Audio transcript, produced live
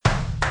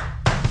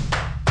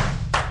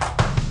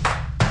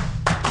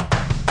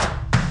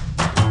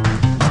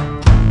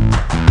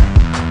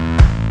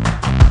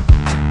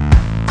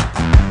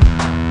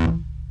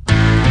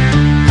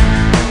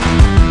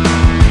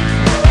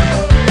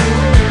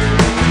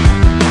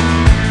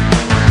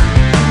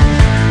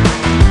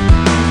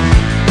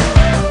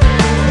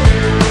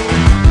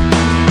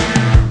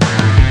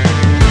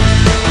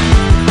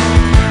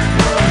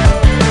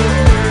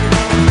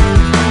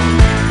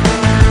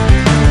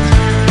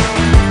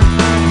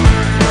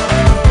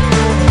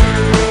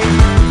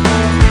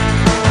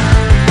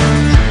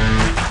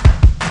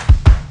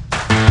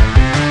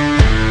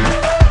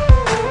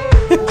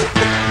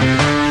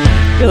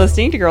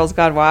listening to Girls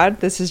Gone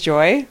Wad. This is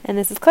Joy. And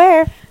this is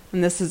Claire.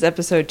 And this is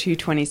episode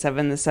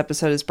 227. This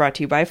episode is brought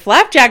to you by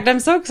Flapjack. I'm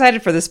so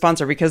excited for this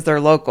sponsor because they're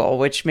local,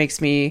 which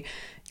makes me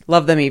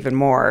love them even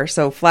more.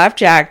 So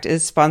Flapjack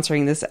is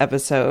sponsoring this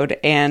episode.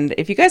 And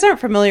if you guys aren't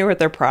familiar with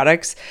their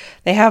products,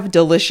 they have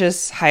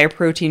delicious high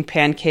protein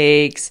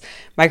pancakes,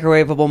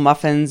 microwavable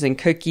muffins and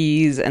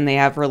cookies, and they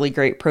have really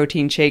great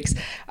protein shakes.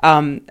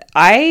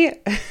 I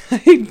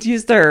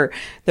use their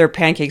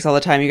pancakes all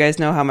the time. You guys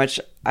know how much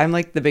I'm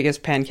like the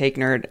biggest pancake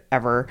nerd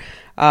ever.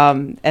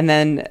 And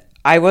then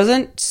I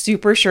wasn't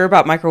super sure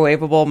about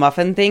microwavable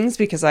muffin things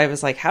because I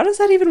was like, how does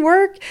that even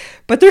work?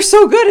 But they're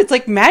so good. It's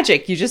like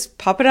magic. You just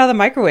pop it out of the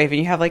microwave and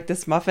you have like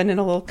this muffin in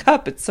a little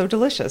cup. It's so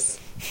delicious.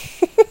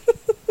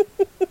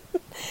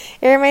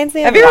 It reminds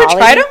me of Have you ever Wally.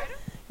 tried them?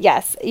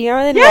 Yes. You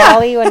know in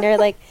Wally when they're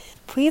like,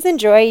 please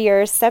enjoy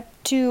your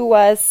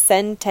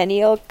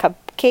Septuacentennial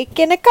cupcake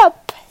in a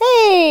cup.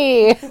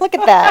 Hey, look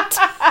at that.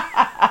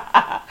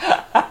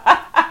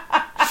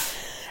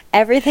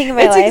 Everything in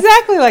my life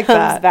exactly like comes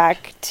that.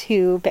 back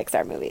to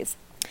Pixar movies.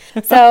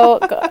 So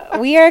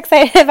we are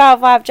excited about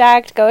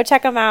Flapjacked. Go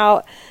check them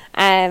out.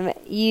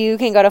 You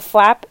can go to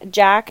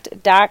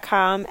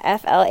flapjacked.com,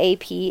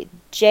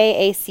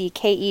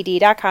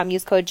 FLAPJACKED.com.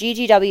 Use code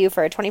GGW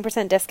for a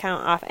 20%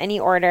 discount off any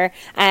order.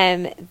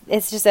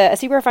 It's just a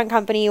super fun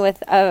company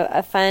with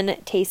a fun,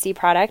 tasty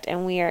product,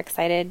 and we are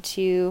excited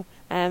to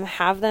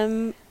have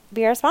them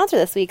be our sponsor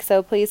this week.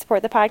 So please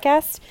support the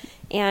podcast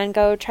and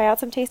go try out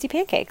some tasty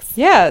pancakes.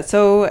 Yeah,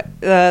 so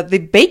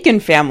the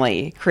Bacon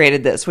family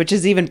created this, which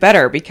is even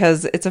better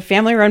because it's a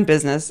family-run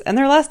business, and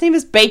their last name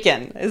is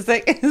Bacon. Is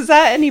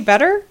that any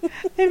better?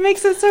 It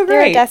makes it so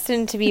great. They're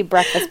destined to be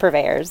breakfast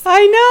purveyors.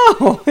 I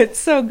know. It's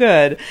so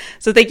good.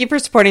 So thank you for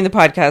supporting the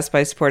podcast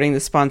by supporting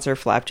the sponsor,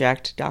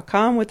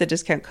 flapjacked.com, with the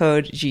discount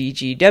code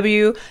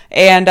GGW.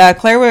 And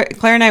Claire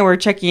and I were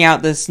checking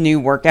out this new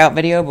workout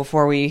video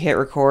before we hit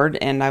record,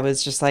 and I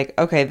was just like,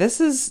 okay,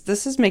 this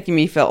is making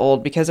me feel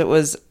old because it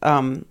was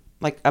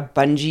like a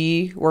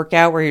bungee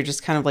workout where you're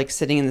just kind of like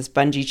sitting in this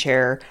bungee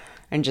chair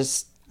and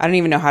just, I don't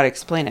even know how to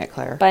explain it,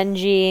 Claire.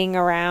 Bungeeing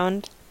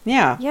around.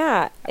 Yeah.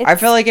 Yeah. I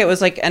feel like it was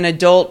like an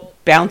adult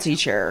bouncy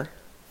chair.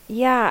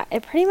 Yeah,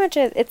 it pretty much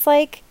is. It's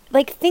like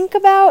think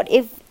about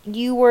if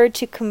you were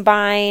to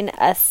combine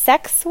a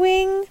sex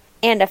swing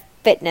and a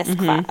fitness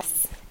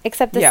class,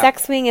 except the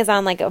sex swing is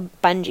on like a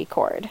bungee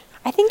cord.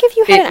 I think if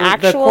you had an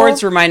actual... The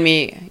cords remind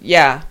me,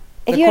 the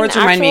cords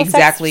remind me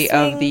exactly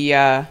of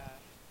the...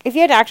 If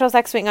you had an actual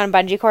sex swing on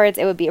bungee cords,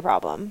 it would be a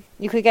problem.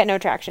 You could get no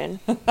traction.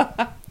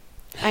 I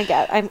am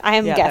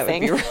guessing. That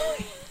would be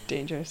really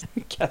dangerous.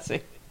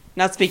 Guessing.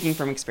 Not speaking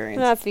from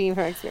experience.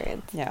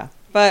 Yeah.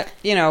 But,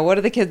 what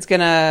are the kids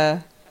going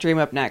to dream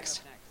up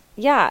next?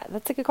 Yeah,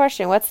 that's a good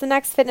question. What's the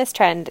next fitness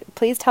trend?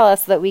 Please tell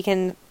us so that we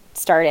can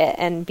start it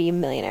and be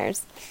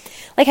millionaires.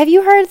 Like, have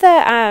you heard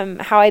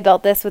the How I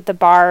Built This with the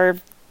bar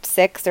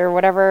 6 or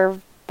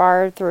whatever,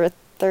 bar through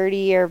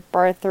 30 or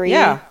bar 3?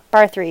 Yeah.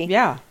 Bar 3.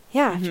 Yeah.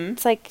 Yeah,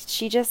 It's like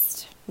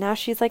now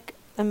she's like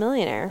a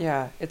millionaire.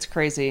 Yeah, it's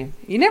crazy.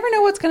 You never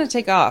know what's going to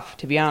take off,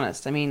 to be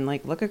honest. I mean,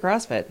 like, look at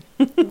CrossFit.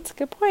 That's a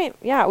good point.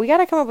 Yeah, we got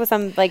to come up with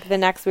some, like, the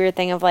next weird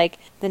thing of, like,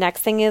 the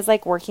next thing is,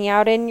 like, working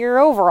out in your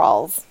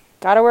overalls.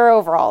 Got to wear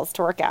overalls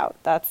to work out.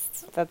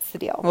 That's the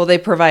deal. Well, they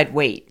provide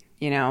weight,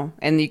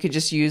 and you could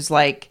just use,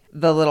 like,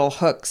 the little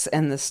hooks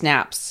and the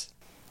snaps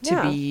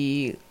to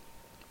be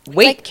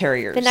weight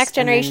carriers. The next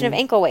generation of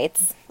ankle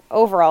weights,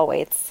 overall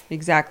weights.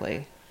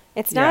 Exactly.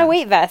 It's not a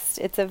weight vest.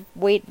 It's a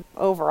weight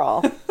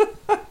overall.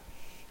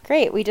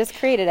 Great. We just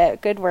created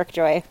it. Good work,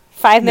 Joy.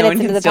 5 minutes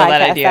into the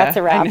podcast. That's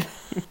a wrap.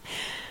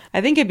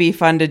 I think it'd be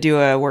fun to do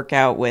a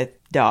workout with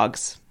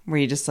dogs where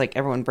you just like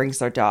everyone brings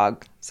their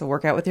dog. So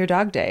work out with your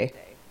dog day.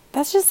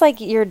 That's just like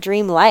your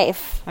dream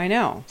life. I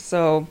know.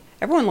 So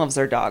everyone loves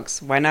their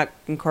dogs. Why not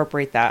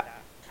incorporate that?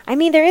 I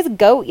mean, there is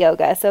goat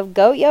yoga. So if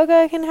goat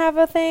yoga can have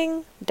a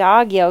thing,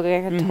 dog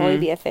yoga can totally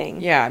be a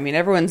thing. Yeah, I mean,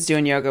 everyone's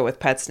doing yoga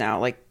with pets now.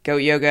 Like goat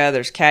yoga,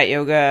 there's cat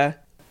yoga.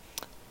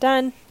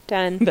 Done.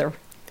 There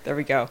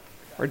we go.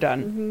 We're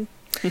done.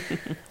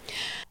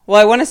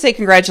 Well, I want to say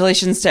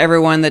congratulations to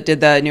everyone that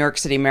did the New York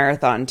City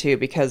Marathon, too,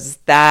 because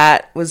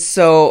that was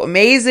so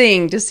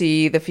amazing to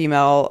see the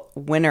female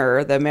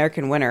winner, the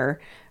American winner,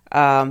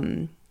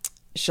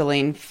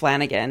 Shalane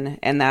Flanagan.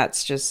 And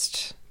that's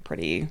just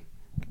pretty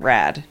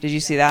rad. Did you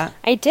see that?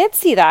 I did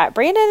see that.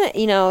 Brandon,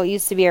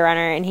 used to be a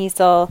runner, and he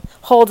still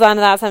holds on to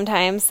that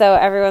sometimes. So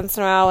every once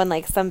in a while when,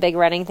 like, some big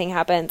running thing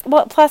happens.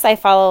 Well, plus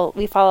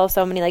we follow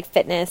so many, like,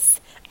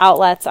 fitness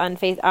outlets on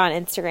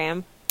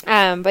Instagram.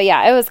 But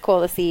yeah, it was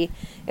cool to see.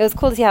 It was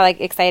cool to see how,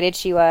 like, excited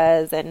she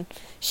was, and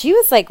she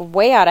was, like,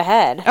 way out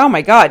ahead. Oh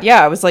my God.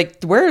 Yeah. I was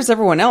like, where is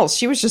everyone else?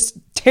 She was just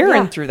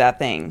tearing through that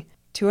thing.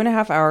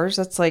 2.5 hours,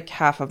 that's like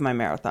half of my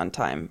marathon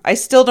time. I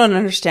still don't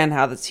understand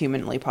how that's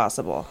humanly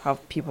possible, how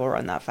people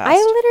run that fast. I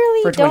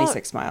literally for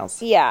 26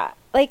 miles. Yeah.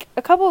 Like,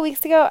 a couple of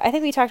weeks ago, I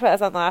think we talked about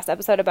this on the last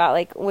episode about,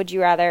 like, would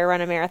you rather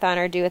run a marathon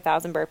or do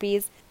 1,000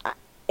 burpees?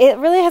 it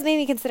really has made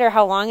me consider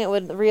how long it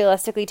would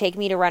realistically take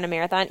me to run a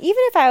marathon.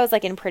 Even if I was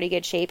like in pretty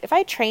good shape, if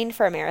I trained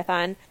for a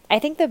marathon, I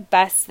think the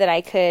best that I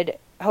could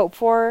hope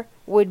for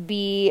would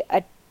be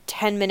a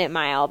 10-minute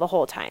mile the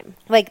whole time.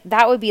 Like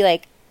that would be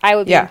like, I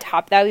would be in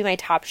top, that would be my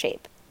top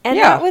shape. And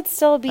that would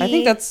still be, I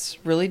think that's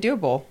really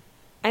doable.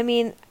 I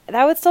mean,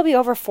 that would still be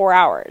over 4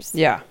 hours.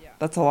 Yeah.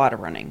 That's a lot of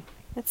running.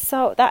 That's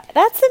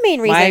the main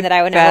reason that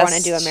I would never want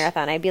to do a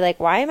marathon. I'd be like,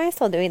 why am I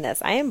still doing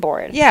this? I am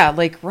bored. Yeah,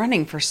 like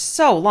running for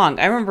so long.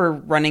 I remember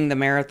running the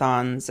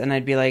marathons and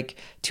I'd be like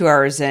 2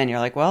 hours in. You're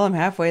like, well, I'm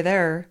halfway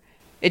there.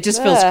 It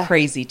just feels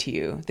crazy to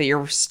you that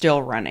you're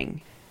still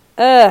running.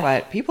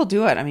 But people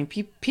do it. I mean,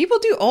 people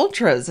do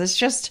ultras. It's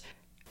just...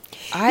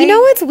 You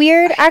know what's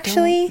weird,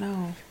 actually?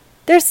 No.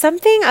 There's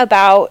something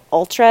about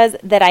ultras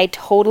that I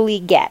totally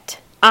get.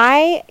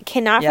 I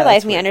cannot for the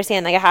life of me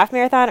understand like a half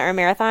marathon or a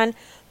marathon,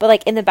 but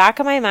like in the back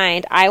of my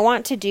mind, I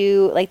want to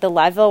do like the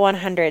Leadville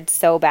 100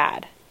 so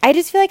bad. I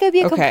just feel like it would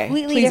be a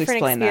completely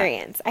different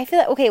experience. I feel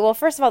like, okay, well,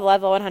 first of all, the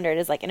Leadville 100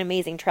 is like an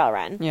amazing trail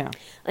run. Yeah.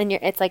 And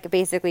it's like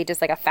basically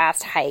just like a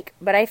fast hike.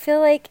 But I feel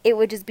like it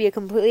would just be a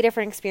completely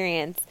different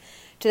experience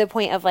to the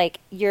point of like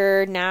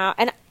you're now,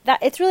 and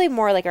that it's really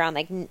more like around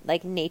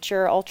like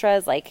nature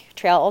ultras, like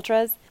trail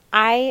ultras.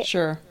 I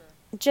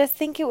just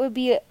think it would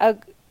be a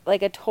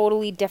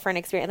totally different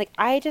experience. Like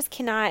I just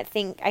cannot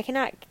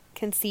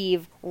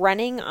conceive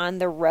running on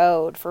the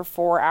road for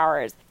 4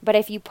 hours. But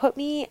if you put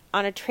me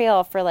on a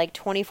trail for like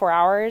 24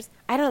 hours,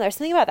 I don't know, there's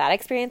something about that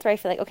experience where I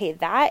feel like, okay,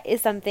 that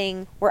is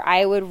something where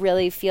I would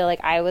really feel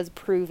like I was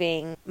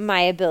proving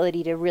my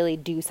ability to really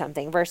do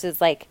something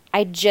versus like,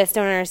 I just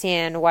don't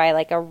understand why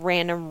like a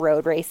random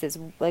road race is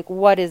like,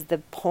 what is the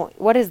point?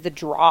 What is the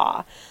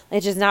draw?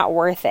 It's just not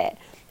worth it.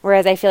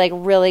 Whereas I feel like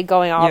really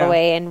going all the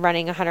way and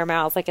running 100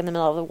 miles like in the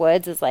middle of the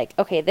woods is like,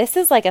 okay, this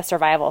is like a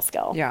survival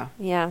skill. Yeah.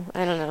 Yeah,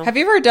 I don't know. Have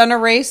you ever done a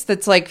race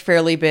that's like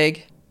fairly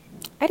big?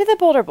 I did the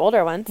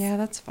Boulder once. Yeah,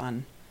 that's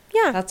fun.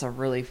 Yeah. That's a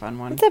really fun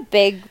one. It's a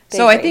big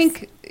So race. I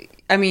think,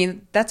 I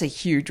mean, that's a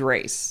huge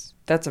race.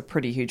 That's a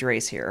pretty huge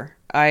race here.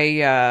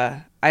 I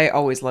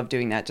always love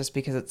doing that just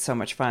because it's so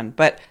much fun.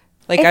 But...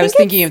 Like, I was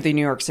thinking of the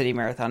New York City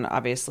Marathon,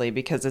 obviously,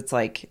 because it's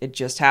like, it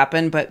just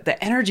happened. But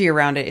the energy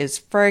around it is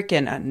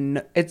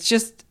freaking, it's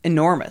just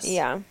enormous.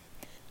 Yeah.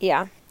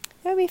 Yeah.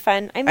 It would be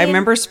fun. I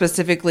remember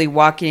specifically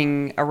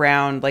walking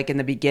around, like, in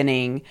the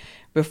beginning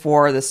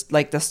before this,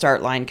 like, the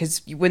start line.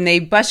 Because when they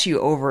bus you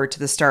over to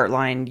the start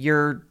line,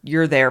 you're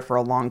there for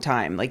a long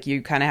time. Like,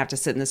 you kind of have to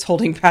sit in this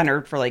holding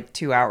pattern for, like,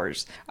 2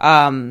 hours.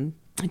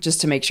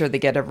 Just to make sure they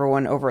get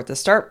everyone over at the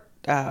start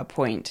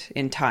point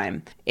in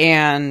time.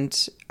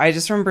 And I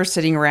just remember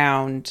sitting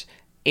around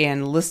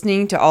and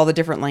listening to all the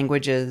different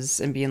languages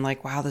and being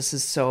like, wow, this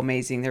is so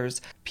amazing. There's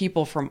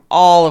people from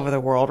all over the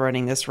world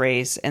running this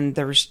race. And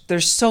there's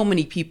so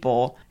many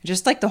people,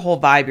 just like the whole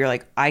vibe. You're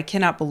like, I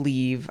cannot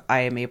believe I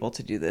am able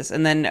to do this.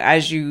 And then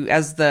as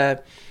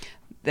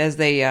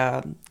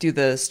they do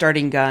the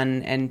starting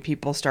gun and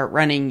people start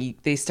running,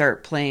 they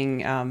start playing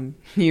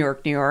New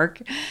York, New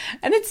York.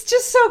 And it's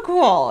just so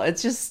cool.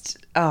 It's just,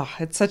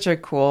 it's such a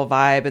cool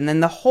vibe. And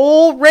then the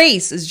whole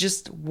race is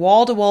just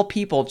wall-to-wall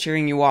people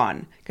cheering you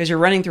on because you're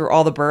running through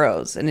all the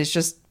boroughs. And it's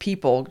just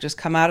people just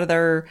come out of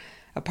their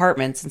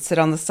apartments and sit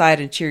on the side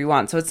and cheer you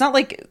on. So it's not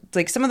like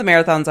some of the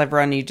marathons I've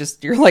run,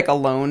 you're like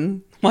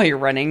alone while you're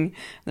running.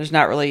 There's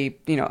not really,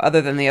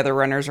 other than the other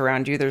runners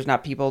around you, there's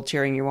not people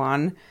cheering you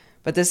on.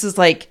 But this is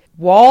like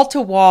wall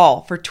to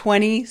wall for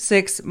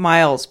 26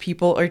 miles.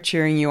 People are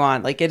cheering you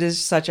on. Like it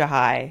is such a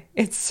high.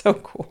 It's so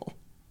cool.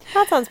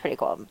 That sounds pretty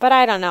cool. But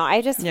I don't know.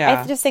 I just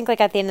think like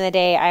at the end of the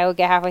day, I would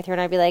get halfway through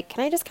and I'd be like,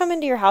 can I just come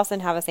into your house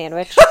and have a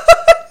sandwich?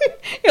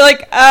 You're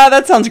like,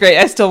 that sounds great.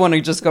 I still want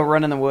to just go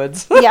run in the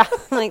woods. Yeah.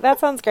 I'm like, that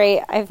sounds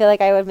great. I feel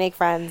like I would make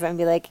friends and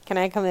be like, can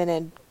I come in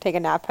and take a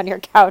nap on your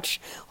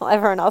couch while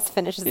everyone else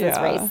finishes this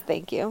race?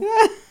 Thank you.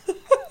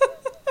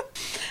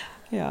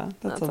 Yeah,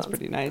 that sounds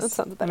pretty nice. That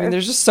sounds better. I mean,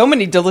 there's just so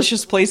many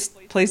delicious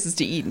places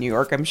to eat in New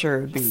York. I'm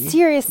sure it'd be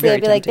seriously.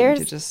 I'd be like,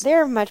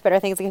 there are much better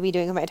things I could be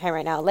doing with my time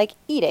right now, like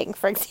eating,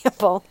 for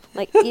example,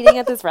 like eating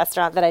at this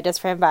restaurant that I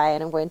just ran by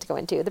and I'm going to go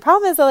into. The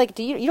problem is though, like,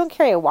 you don't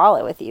carry a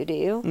wallet with you, do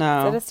you?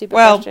 No. Is that a stupid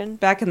question?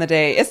 Back in the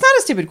day, it's not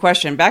a stupid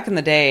question. Back in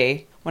the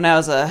day, when I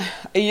was a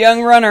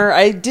young runner,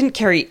 I didn't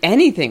carry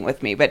anything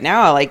with me, but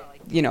now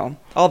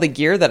all the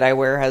gear that I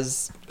wear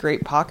has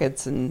great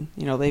pockets, and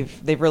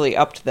they've really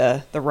upped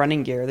the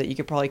running gear that you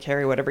could probably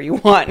carry whatever you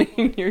want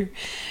in your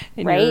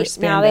spandex.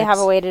 Now they have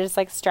a way to just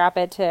like strap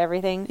it to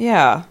everything.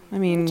 Yeah, I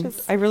mean,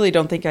 I really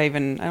don't think I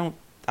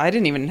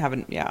didn't even have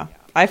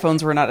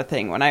iPhones were not a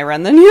thing when I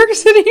ran the New York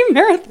City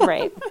Marathon.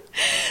 Right.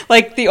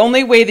 Like the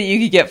only way that you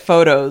could get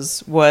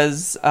photos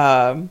was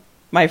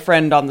my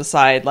friend on the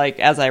side, like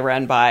as I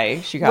ran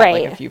by, she got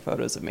like a few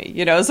photos of me,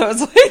 so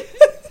it's like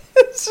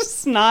it's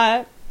just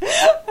not.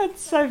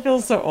 I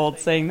feel so old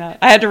saying that.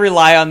 I had to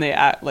rely on the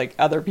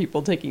other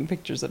people taking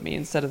pictures of me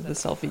instead of the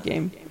selfie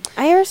game.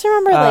 I just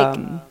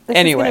remember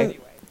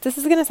this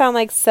is gonna sound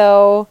like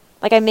so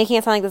like I'm making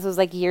it sound like this was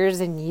like years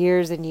and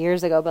years and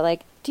years ago, but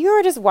like, do you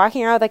remember just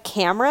walking around with a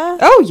camera?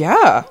 Oh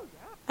yeah.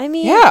 I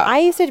mean, Yeah. I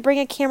used to bring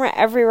a camera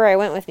everywhere I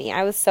went with me.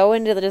 I was so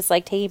into just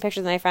like taking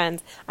pictures of my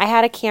friends. I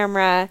had a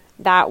camera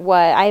that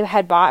I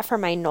had bought for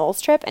my Knowles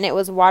trip, and it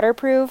was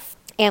waterproof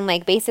and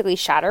like basically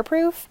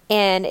shatterproof,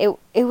 and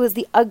it was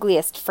the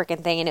ugliest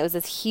freaking thing, and it was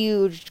this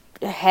huge,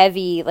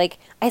 heavy, like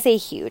I say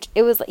huge.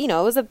 It was, it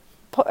was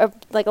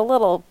like a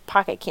little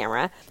pocket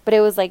camera, but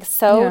it was like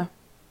so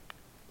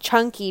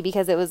chunky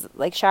because it was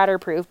like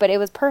shatterproof, but it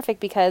was perfect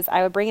because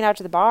I would bring it out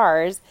to the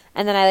bars,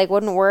 and then I like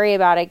wouldn't worry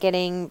about it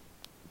getting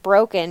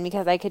broken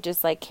because I could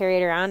just like carry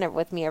it around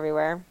with me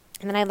everywhere.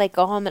 And then I'd like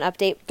go home and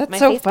update That's my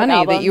so Facebook funny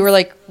albums. that you were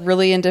like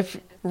really into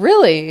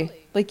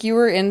like you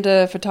were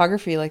into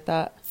photography like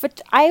that.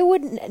 I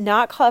would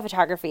not call it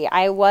photography.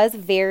 I was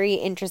very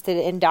interested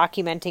in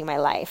documenting my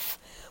life,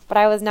 but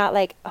I was not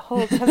like,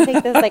 oh, come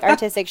take this like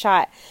artistic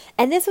shot.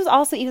 And this was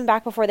also even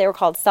back before they were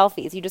called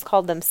selfies. You just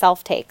called them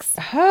self takes.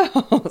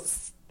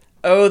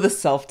 Oh, the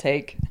self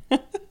take.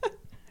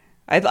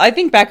 I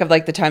think back of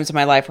like the times in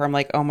my life where I'm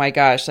like, oh my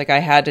gosh, like I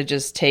had to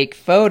just take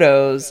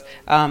photos.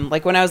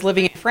 Like when I was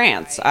living in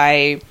France,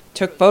 I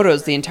took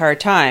photos the entire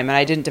time, and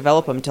I didn't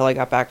develop them until I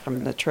got back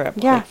from the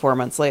trip, like 4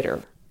 months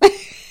later.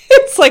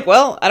 It's like,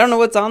 well, I don't know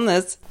what's on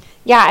this.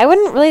 Yeah, I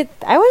wouldn't say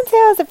I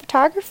was a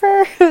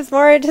photographer. It was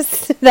more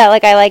just that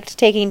like I liked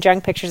taking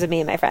drunk pictures of me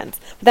and my friends.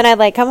 But then I'd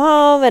like come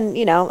home and,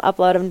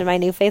 upload them to my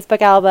new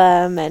Facebook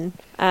album, and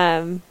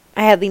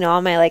I had,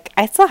 all my, like,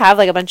 I still have,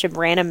 like, a bunch of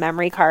random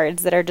memory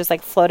cards that are just,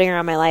 like, floating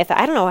around my life.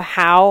 I don't know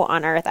how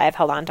on earth I've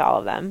held on to all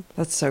of them.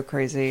 That's so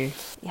crazy.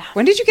 Yeah.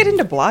 When did you get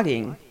into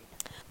blogging?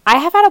 I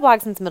have had a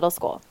blog since middle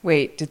school.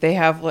 Wait, did they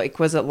have, like,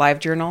 was it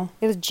LiveJournal?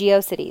 It was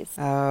GeoCities.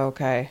 Oh,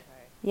 okay.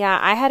 Yeah,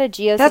 I had a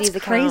GeoCities account. That's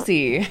account.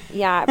 crazy.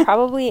 Yeah, I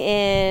probably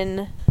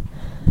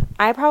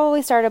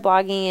started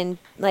blogging in,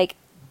 like,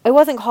 it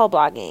wasn't called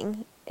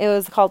blogging. It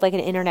was called, like, an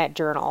internet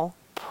journal.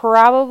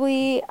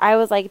 Probably, I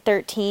was like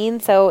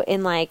 13, so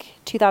in like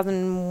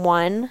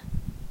 2001,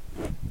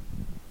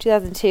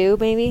 2002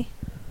 maybe.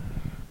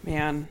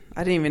 Man,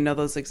 I didn't even know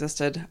those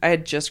existed. I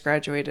had just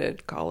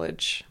graduated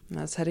college, and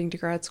I was heading to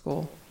grad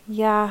school.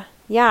 Yeah,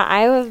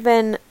 I have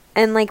been,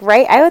 and like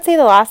I would say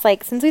the last,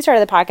 like, since we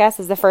started the podcast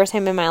is the first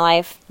time in my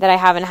life that I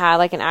haven't had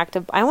like an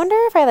active, I wonder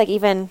if I like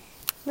even,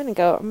 I'm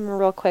gonna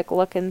real quick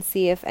look and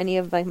see if any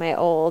of like my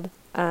old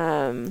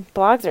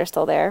blogs are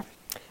still there.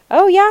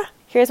 Oh yeah.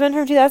 Here's one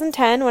from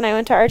 2010 when I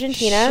went to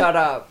Argentina. Shut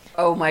up.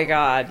 Oh my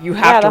God. You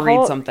have to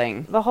read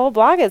something. The whole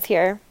blog is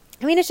here.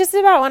 I mean, it's just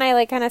about when I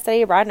like kind of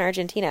studied abroad in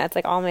Argentina. It's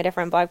like all my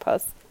different blog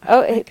posts.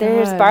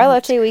 There's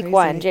Bariloche Week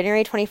 1,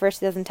 January 21st,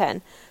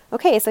 2010.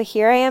 Okay, so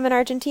here I am in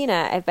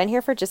Argentina. I've been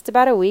here for just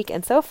about a week,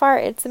 and so far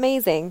it's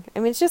amazing. I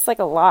mean, it's just like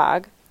a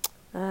log.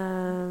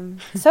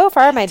 So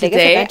far, my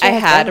biggest adventure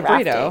has been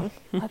rafting.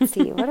 Let's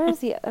see. What are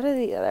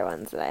the other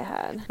ones that I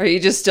had? Are you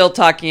just still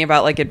talking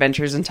about like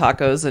adventures and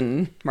tacos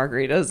and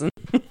margaritas and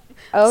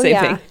same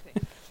thing?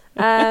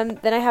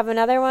 Then I have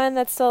another one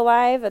that's still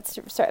alive.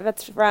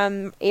 That's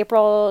from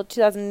April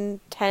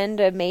 2010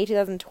 to May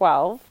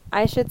 2012.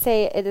 I should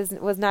say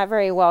was not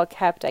very well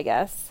kept, I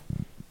guess.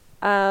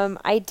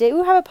 I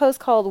do have a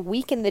post called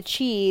 "Week in the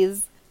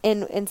Cheese."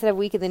 Instead of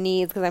Week in the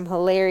Knees, because I'm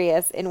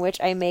hilarious, in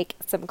which I make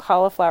some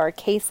cauliflower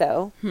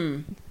queso.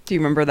 Do you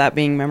remember that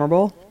being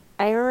memorable?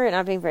 I remember it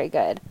not being very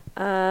good.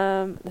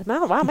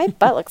 Wow, my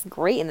butt looks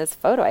great in this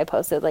photo I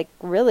posted. Like,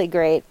 really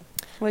great.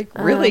 Like,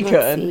 really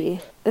good. Let's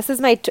see. This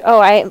is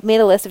I made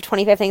a list of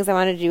 25 things I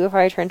wanted to do before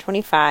I turned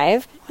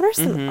 25. What are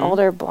some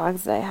older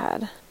blogs that I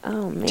had?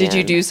 Oh, man. Did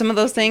you do some of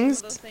those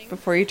things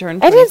before you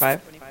turned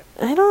 25?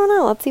 I don't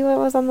know. Let's see what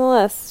was on the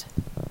list.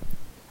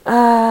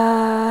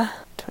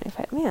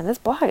 25. Man, this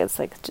blog is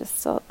like just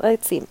so.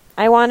 Let's see.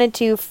 I wanted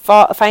to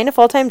find a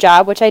full-time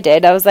job, which I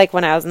did. That was like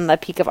when I was in the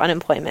peak of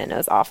unemployment. It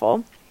was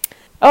awful.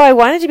 Oh, I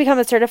wanted to become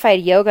a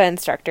certified yoga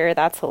instructor.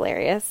 That's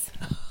hilarious.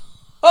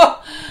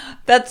 Oh,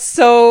 that's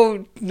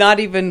so not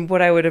even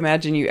what I would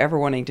imagine you ever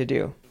wanting to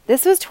do.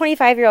 This was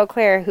 25-year-old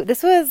Claire.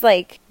 This was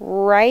like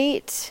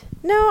right.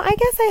 No, I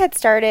guess I had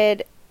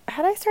started.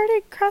 Had I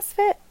started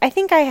CrossFit? I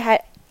think I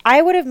had.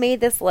 I would have made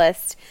this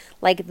list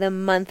like the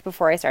month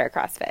before I started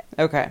CrossFit.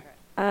 Okay.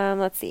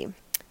 Let's see.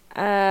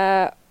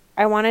 I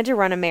wanted to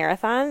run a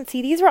marathon.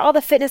 See, these were all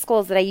the fitness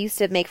goals that I used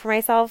to make for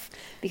myself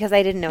because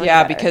I didn't know.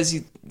 Yeah, because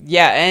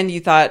and you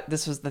thought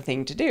this was the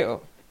thing to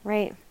do.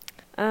 Right.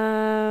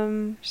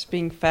 Just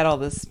being fed all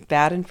this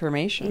bad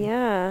information.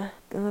 Yeah.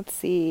 Let's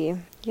see.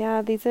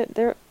 Yeah,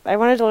 I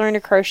wanted to learn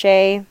to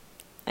crochet.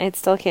 I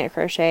still can't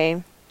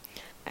crochet.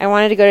 I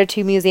wanted to go to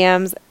 2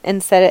 museums.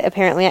 Instead,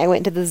 apparently, I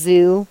went to the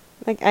zoo.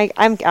 Like,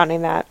 I'm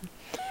counting that.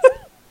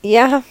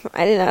 Yeah,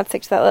 I did not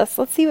stick to that list.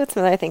 Let's see what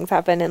some other things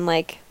happened in,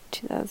 like,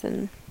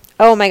 2000.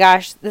 Oh, my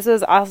gosh. This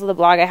was also the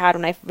blog I had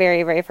when I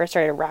very, very first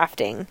started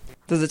rafting.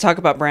 Does it talk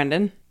about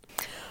Brandon?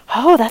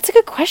 Oh, that's a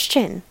good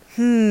question.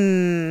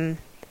 You're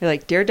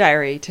like, Dear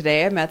Diary,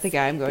 today I met the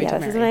guy I'm going to marry.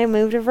 This is when I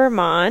moved to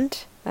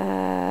Vermont.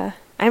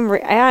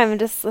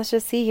 Let's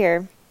just see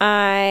here.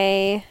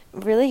 I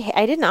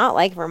did not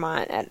like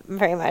Vermont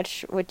very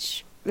much,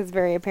 which is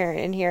very apparent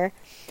in here.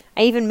 I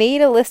I even made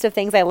a list of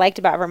things I liked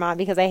about Vermont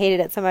because I hated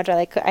it so much.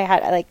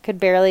 I could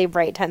barely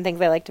write 10 things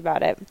I liked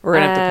about it. We're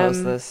gonna have to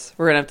post this.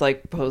 We're gonna have to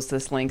like post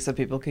this link so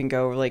people can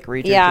go like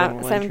read your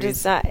journal so I'm entries.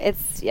 just not.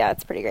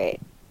 It's pretty great.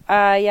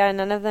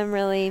 None of them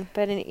really,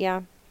 but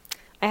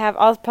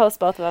I'll post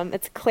both of them.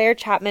 It's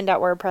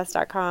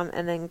clairechapman.wordpress.com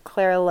and then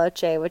Claire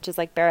Loche, which is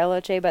like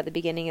Bariloche, but the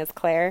beginning is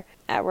Claire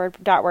at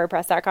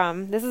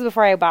wordpress.com. This is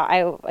before I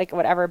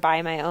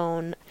buy my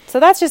own. So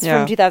that's just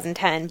from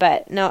 2010.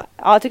 But no,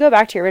 I'll have to go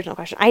back to your original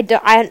question.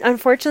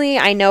 Unfortunately,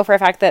 I know for a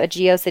fact that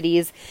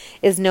GeoCities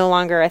is no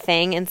longer a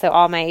thing. And so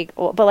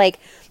but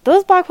like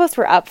those blog posts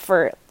were up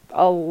for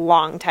a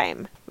long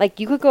time. Like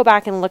you could go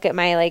back and look at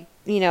my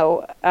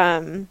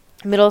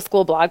middle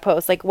school blog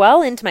posts, like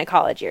well into my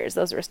college years.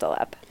 Those were still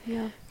up.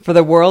 Yeah. For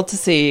the world to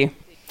see.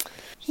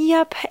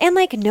 Yep. And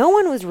like no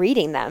one was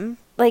reading them.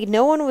 Like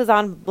no one was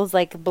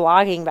like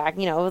blogging back.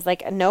 It was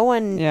like no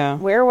one. Yeah.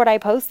 Where would I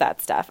post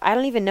that stuff? I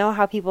don't even know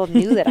how people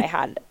knew that I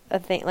had a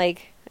thing.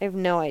 Like I have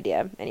no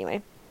idea.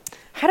 Anyway,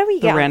 how do we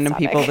get random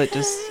people that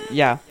just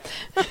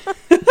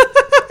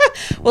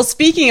Well,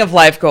 speaking of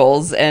life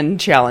goals and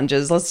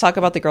challenges, let's talk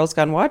about the Girls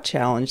Gone WOD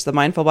challenge, the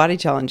Mindful Body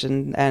Challenge,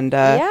 and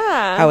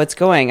how it's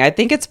going. I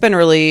think it's been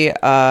really,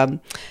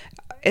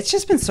 it's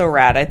just been so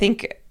rad. I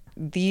think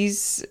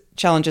these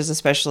challenges,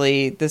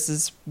 especially, this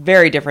is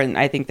very different,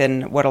 I think,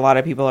 than what a lot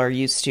of people are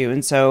used to.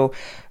 And so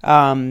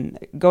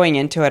going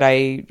into it,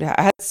 I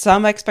had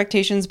some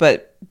expectations,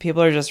 but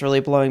people are just really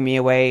blowing me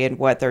away in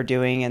what they're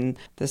doing and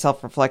the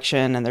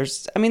self-reflection. And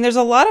there's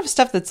a lot of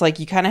stuff that's like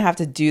you kind of have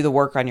to do the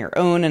work on your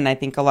own. And I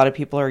think a lot of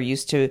people are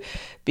used to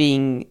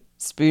being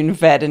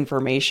spoon-fed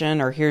information,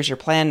 or here's your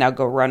plan, now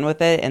go run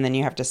with it, and then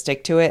you have to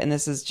stick to it. And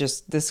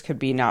this could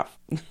be not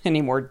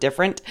any more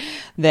different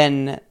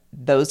than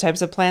those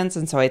types of plans.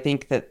 And so I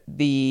think that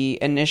the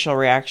initial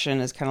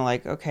reaction is kind of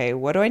like, okay,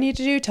 what do I need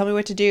to do? Tell me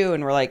what to do.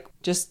 And we're like,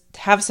 just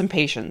have some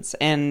patience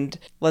and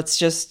let's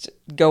just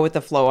go with the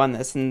flow on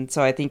this. And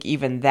so I think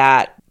even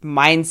that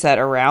mindset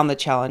around the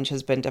challenge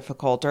has been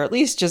difficult, or at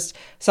least just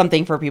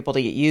something for people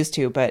to get used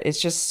to. But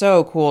it's just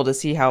so cool to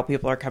see how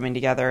people are coming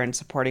together and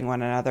supporting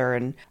one another.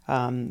 And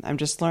I'm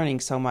just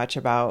learning so much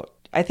about,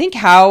 I think,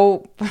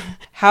 how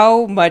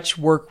much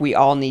work we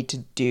all need to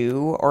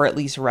do, or at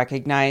least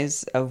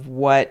recognize, of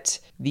what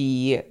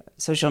the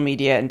social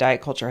media and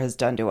diet culture has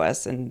done to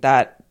us. And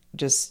that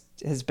just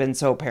has been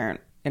so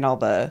apparent in all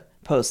the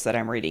posts that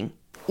I'm reading.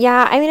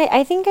 Yeah, I mean,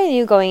 I think I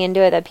knew going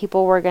into it that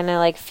people were going to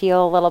like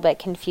feel a little bit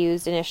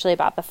confused initially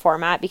about the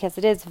format, because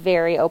it is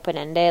very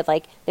open-ended.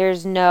 Like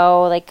there's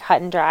no like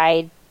cut and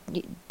dry,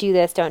 do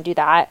this, don't do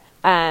that.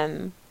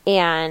 And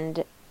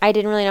I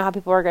didn't really know how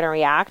people were going to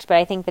react, but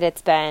I think that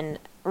it's been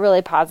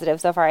really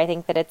positive so far. I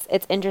think that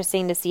it's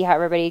interesting to see how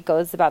everybody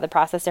goes about the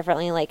process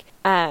differently. Like,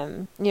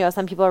 some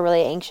people are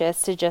really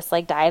anxious to just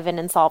like dive in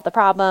and solve the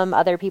problem.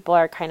 Other people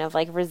are kind of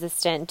like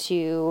resistant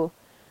to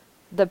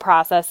the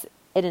process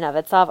in and of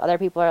itself. Other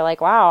people are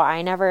like, wow,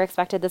 I never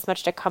expected this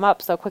much to come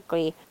up so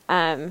quickly.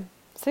 So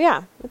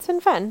yeah, it's been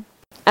fun.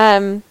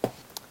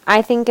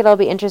 I think it'll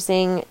be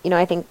interesting.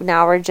 I think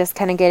now we're just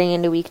kind of getting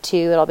into week 2.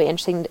 It'll be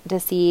interesting to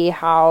see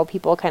how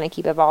people kind of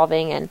keep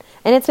evolving. And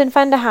it's been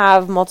fun to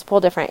have multiple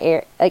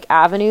different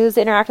avenues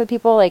to interact with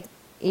people. Like,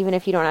 even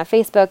if you don't have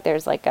Facebook,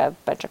 there's like a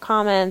bunch of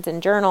comments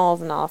and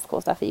journals and all this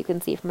cool stuff that you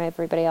can see from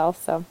everybody else.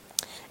 So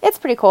it's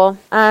pretty cool.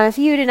 If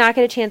you did not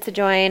get a chance to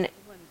join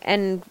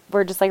and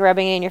we're just like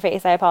rubbing it in your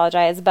face, I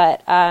apologize.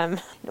 But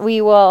we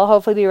will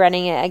hopefully be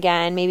running it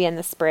again, maybe in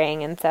the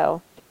spring. And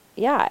so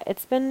yeah,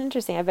 it's been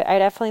interesting. I've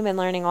definitely been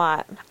learning a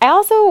lot. I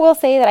also will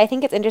say that I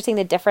think it's interesting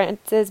the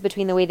differences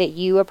between the way that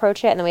you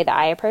approach it and the way that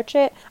I approach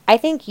it. I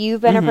think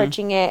you've been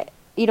approaching it,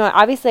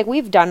 obviously like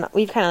we've kind of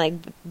like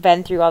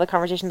been through all the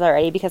conversations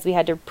already because we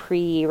had to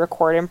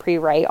pre-record and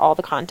pre-write all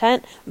the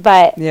content.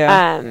 But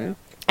I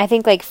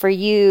think like for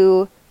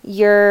you,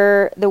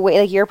 the way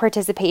like your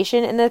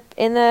participation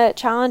in the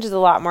challenge is a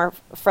lot more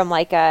from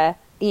like a,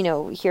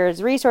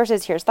 here's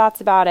resources, here's thoughts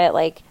about it.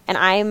 Like, and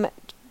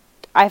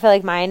I feel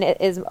like mine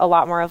is a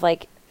lot more of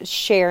like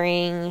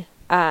sharing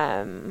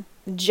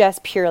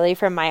just purely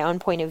from my own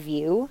point of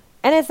view.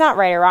 And it's not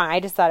right or wrong. I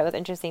just thought it was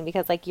interesting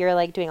because like you're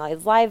like doing all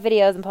these live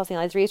videos and posting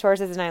all these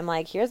resources, and I'm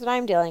like, here's what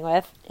I'm dealing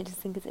with. I just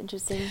think it's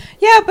interesting.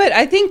 Yeah, but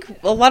I think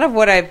a lot of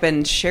what I've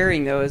been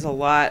sharing though is a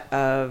lot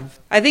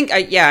of,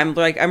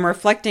 I'm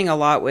reflecting a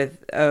lot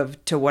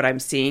to what I'm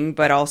seeing,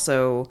 but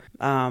also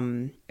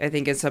I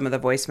think in some of the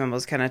voice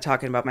memos kind of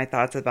talking about my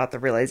thoughts about the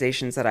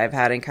realizations that I've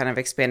had and kind of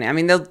expanding. I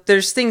mean,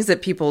 there's things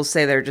that people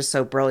say that are just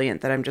so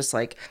brilliant that I'm just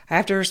like, I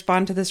have to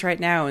respond to this right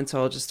now. And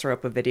so I'll just throw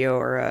up a video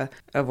or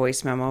a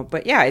voice memo.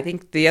 But yeah, I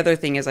think the other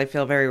thing is I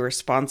feel very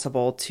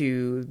responsible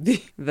to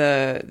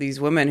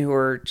these women who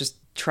are just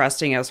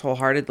trusting us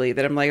wholeheartedly,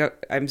 that I'm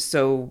like, I'm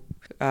so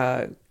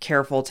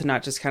careful to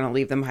not just kind of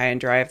leave them high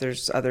and dry if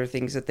there's other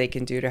things that they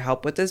can do to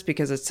help with this,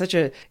 because it's such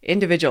a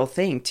individual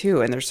thing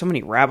too, and there's so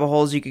many rabbit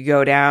holes you could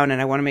go down,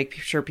 and I want to make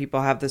sure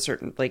people have the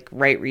certain like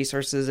right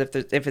resources if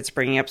it's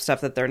bringing up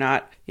stuff that they're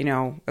not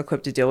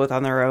equipped to deal with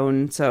on their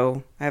own.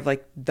 So I have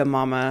like the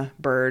mama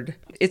bird.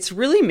 It's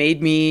really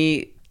made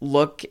me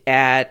look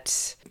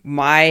at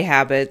my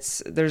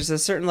habits, there's a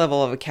certain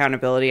level of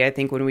accountability. I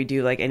think when we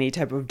do like any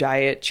type of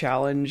diet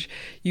challenge,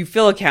 you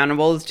feel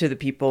accountable to the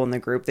people in the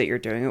group that you're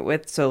doing it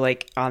with. So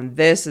like on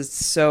this,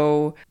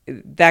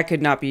 that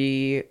could not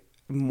be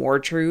more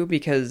true,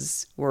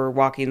 because we're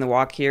walking the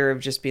walk here of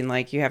just being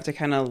like, you have to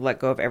kind of let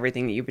go of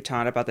everything that you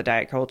baton about the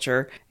diet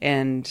culture.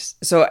 And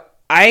so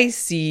I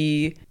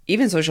see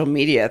even social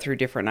media through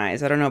different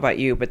eyes. I don't know about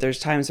you, but there's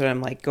times when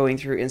I'm like going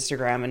through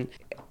Instagram and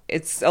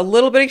it's a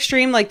little bit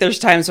extreme. Like there's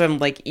times when I'm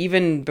like,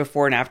 even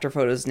before and after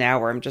photos now,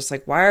 where I'm just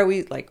like, why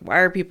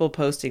are people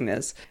posting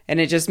this? And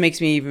it just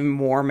makes me even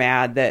more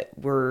mad that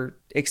we're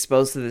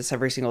exposed to this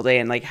every single day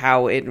and like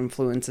how it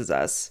influences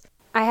us.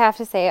 I have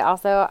to say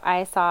also,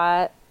 I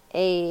saw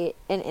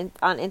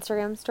on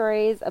Instagram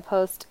stories a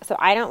post. So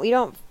we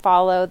don't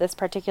follow this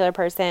particular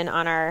person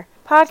on our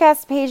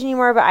podcast page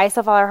anymore, but I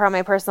still follow her on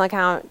my personal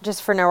account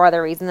just for no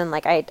other reason than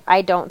like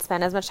I don't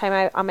spend as much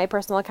time on my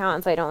personal account,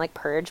 and so I don't like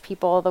purge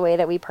people the way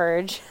that we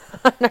purge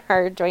on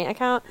our joint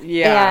account.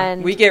 Yeah,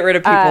 and we get rid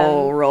of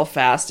people real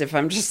fast if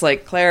I'm just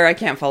like, Claire, I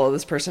can't follow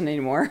this person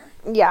anymore.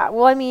 Yeah,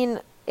 well, I mean,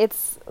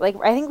 it's like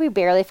I think we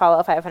barely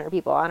follow 500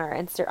 people on our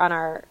on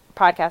our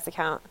podcast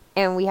account,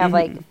 and we have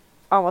like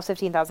almost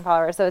 15,000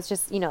 followers. So it's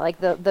just,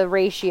 like the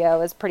ratio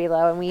is pretty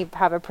low, and we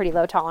have a pretty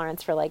low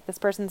tolerance for like, this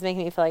person's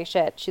making me feel like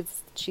shit.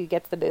 She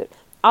gets the boot.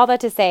 All that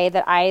to say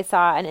that I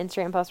saw an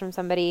Instagram post from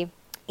somebody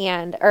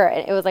or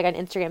it was like an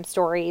Instagram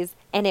stories,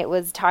 and it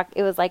was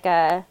like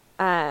a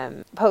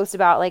post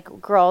about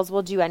like girls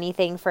will do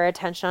anything for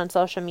attention on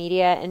social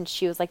media. And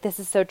she was like, this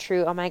is so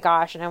true. Oh my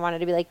gosh. And I wanted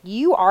to be like,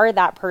 you are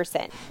that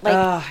person. Like,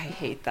 I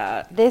hate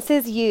that. This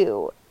is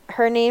you.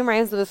 Her name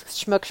rhymes with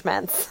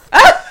Schmuckschmentz.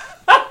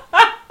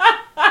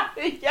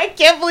 I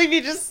can't believe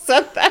you just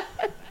said that.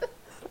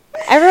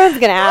 Everyone's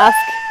gonna ask.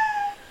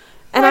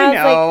 And I was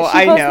like,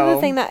 she posted the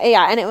thing that,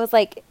 and it was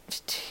like,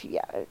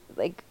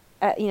 like,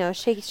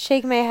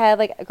 shake my head,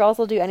 like, girls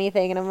will do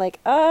anything. And I'm like,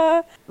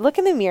 look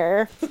in the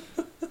mirror.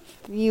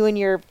 You and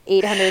your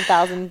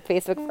 800,000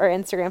 Facebook or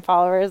Instagram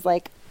followers,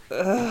 like,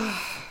 I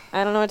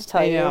don't know what to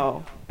tell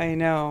you. I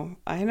know.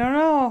 I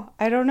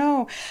don't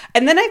know.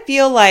 And then I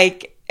feel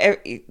like,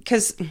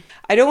 because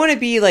I don't want to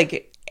be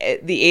like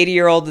the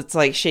 80-year-old that's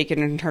like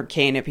shaking her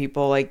cane at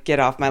people, like, get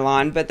off my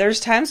lawn. But there's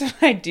times when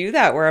I do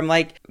that where I'm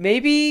like,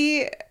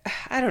 maybe,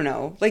 I don't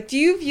know. Like, do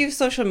you view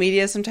social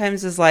media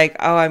sometimes as like,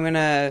 oh, I don't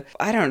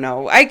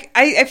know.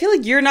 I feel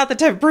like you're not the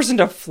type of person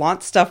to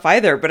flaunt stuff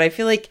either. But I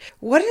feel like,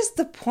 what is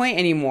the point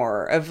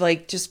anymore of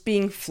like just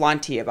being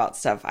flaunty about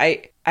stuff?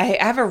 I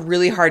have a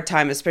really hard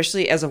time,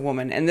 especially as a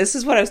woman. And this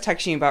is what I was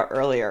texting you about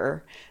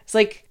earlier. It's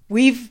like,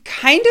 we've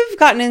kind of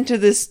gotten into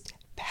this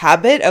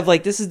habit of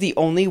like, this is the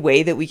only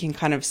way that we can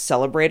kind of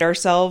celebrate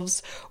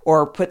ourselves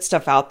or put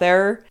stuff out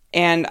there.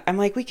 And I'm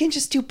like, we can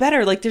just do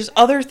better. Like, there's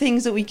other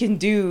things that we can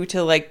do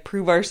to like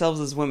prove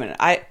ourselves as women.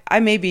 I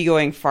may be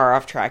going far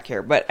off track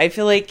here, but I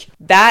feel like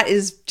that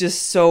is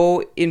just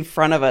so in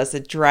front of us.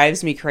 It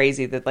drives me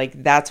crazy that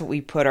like, that's what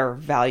we put our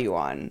value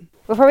on.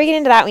 Before we get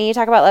into that, we need to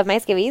talk about Love My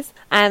Skivvies.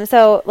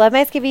 So Love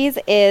My Skivvies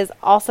is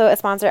also a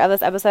sponsor of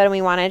this episode, and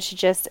we wanted to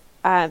just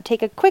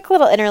take a quick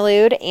little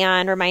interlude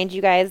and remind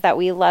you guys that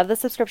we love the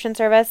subscription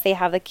service. They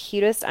have the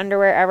cutest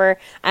underwear ever.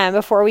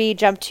 Before we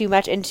jump too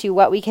much into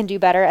what we can do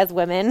better as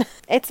women,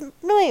 it's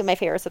really my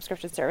favorite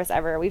subscription service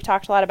ever. We've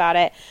talked a lot about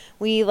it.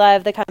 We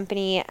love the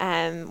company.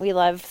 We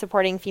love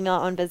supporting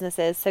female-owned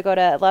businesses. So go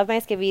to Love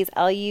My Skivvies,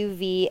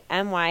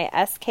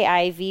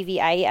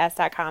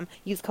 LUVMYSKIVVIES.com.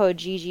 Use code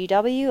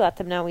GGW. Let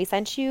them know we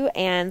sent you,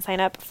 and sign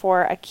up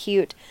for a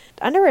cute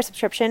underwear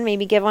subscription.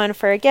 Maybe give one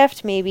for a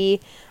gift. Maybe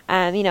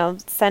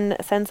send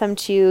some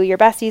to your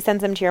bestie,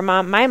 send some to your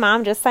mom. My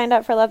mom just signed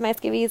up for Love My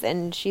Skivvies,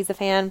 and she's a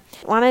fan.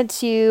 Wanted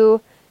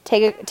to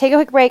take a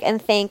quick break and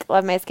thank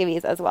Love My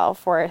Skivvies as well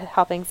for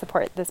helping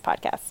support this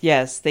podcast.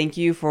 Yes, thank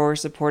you for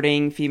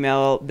supporting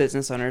female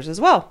business owners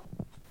as well.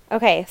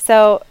 Okay,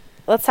 so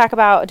let's talk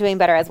about doing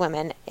better as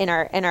women in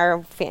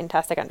our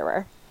fantastic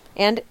underwear,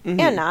 and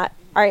not.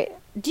 All right.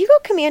 Do you go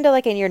commando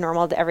like in your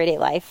normal everyday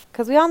life?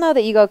 Because we all know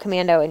that you go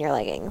commando in your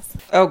leggings.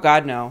 Oh,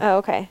 God, no. Oh,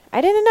 okay.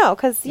 I didn't know,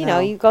 because, you know,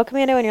 you go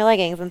commando in your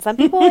leggings, and some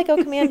people like go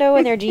commando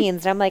in their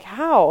jeans, and I'm like,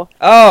 how?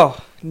 Oh,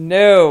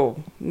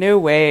 no. No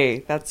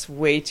way. That's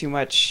way too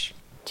much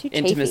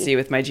intimacy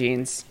with my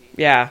jeans.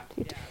 Yeah.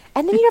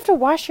 And then you'd have to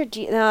wash your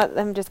jeans. No,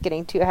 I'm just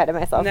getting too ahead of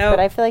myself. No. But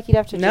I feel like you'd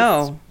have to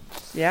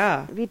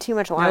it'd be too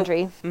much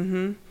laundry. Nope.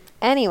 Mm-hmm.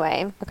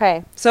 Anyway,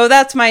 okay. So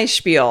that's my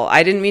spiel.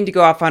 I didn't mean to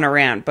go off on a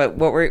rant, but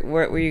what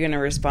were you going to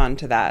respond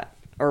to that?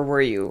 Or were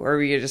you? Or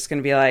were you just going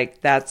to be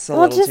like, that's a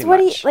little too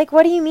much?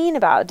 What do you mean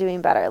about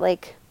doing better?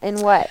 Like,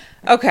 in what?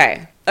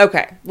 Okay.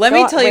 Let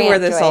me tell you where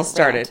this all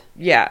started.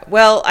 Yeah.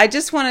 Well, I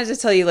just wanted to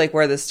tell you like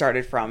where this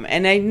started from.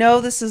 And I know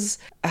this is,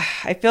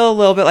 I feel a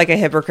little bit like a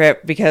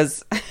hypocrite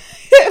because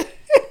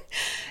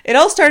it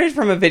all started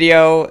from a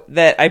video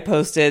that I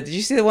posted. Did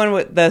you see the one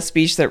with the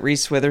speech that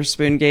Reese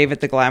Witherspoon gave at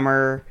the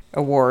Glamour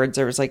Awards?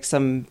 There was like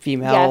some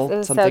female. Yes, it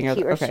was something so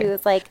cute.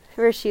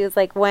 Where she was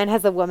like, when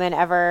has a woman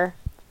ever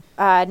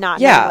Not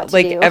knowing Yeah, what to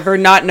like do. ever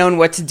not known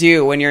what to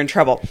do when you're in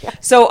trouble. Yeah.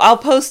 So I'll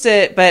post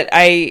it, but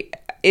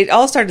it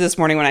all started this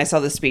morning when I saw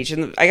the speech.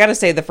 And I got to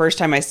say, the first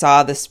time I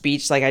saw the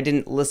speech, like I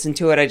didn't listen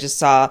to it. I just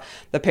saw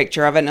the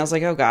picture of it and I was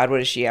like, oh God, what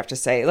does she have to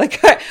say?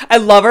 Like, I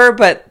love her,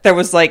 but there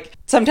was like,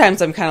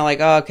 sometimes I'm kind of like,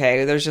 oh,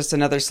 okay, there's just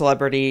another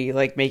celebrity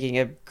like making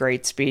a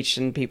great speech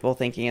and people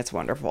thinking it's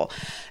wonderful.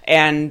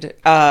 And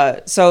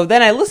so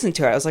then I listened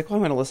to it. I was like, well,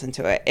 I'm going to listen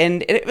to it.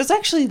 And it was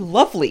actually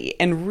lovely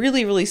and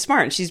really, really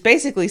smart. And she's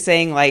basically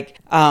saying like,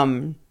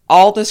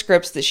 all the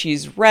scripts that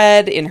she's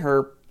read in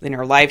her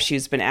life,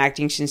 she's been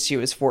acting since she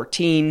was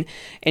 14,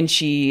 and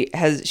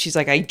she's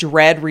like, I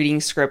dread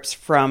reading scripts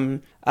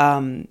from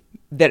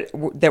that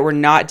were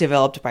not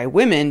developed by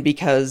women,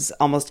 because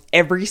almost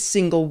every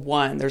single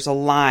one, there's a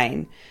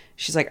line.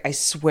 She's like, I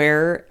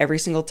swear every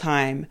single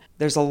time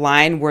there's a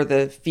line where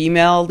the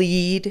female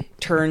lead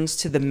turns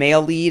to the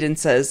male lead and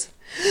says,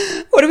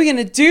 what are we going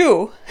to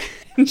do?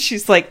 And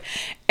she's like,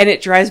 and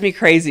it drives me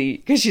crazy,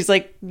 because she's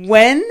like,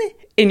 when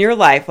in your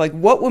life, like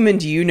what woman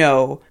do you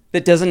know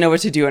that doesn't know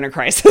what to do in a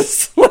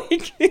crisis?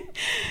 Like,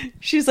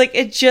 she's like,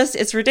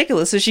 it's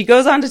ridiculous. So she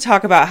goes on to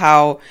talk about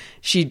how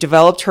she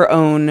developed her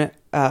own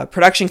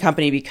production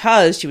company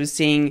because she was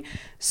seeing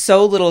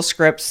so little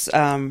scripts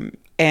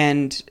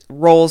and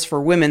roles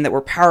for women that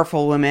were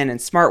powerful women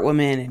and smart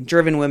women and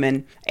driven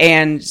women.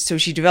 And so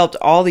she developed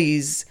all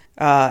these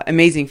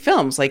amazing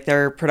films. Like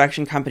their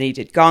production company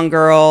did Gone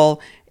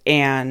Girl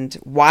and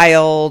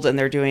Wild, and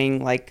they're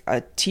doing like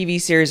a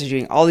TV series. They're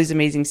doing all these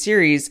amazing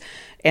series,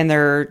 and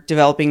they're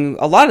developing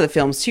a lot of the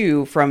films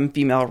too from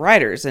female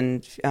writers,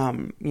 and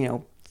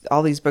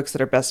all these books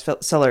that are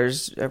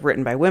bestsellers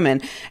written by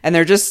women, and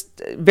they're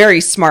just very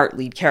smart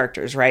lead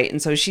characters, right?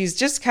 And so she's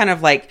just kind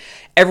of like,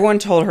 everyone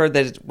told her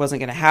that it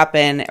wasn't going to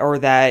happen, or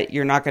that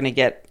you're not going to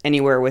get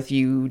anywhere with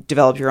you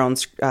develop your own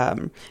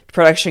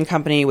production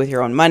company with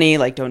your own money.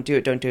 Like, don't do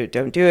it, don't do it,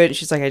 don't do it. And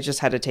she's like, I just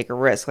had to take a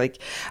risk. Like,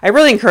 I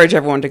really encourage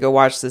everyone to go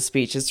watch this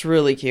speech. It's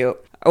really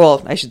cute.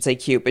 Well, I should say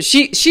cute, but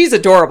she's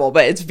adorable,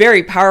 but it's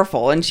very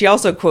powerful. And she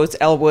also quotes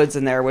Elle Woods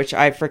in there, which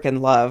I freaking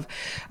love.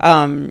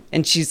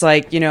 And she's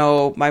like,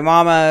 my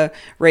mama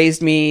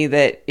raised me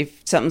that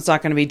if something's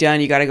not going to be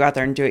done, you got to go out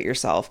there and do it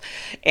yourself.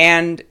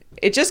 And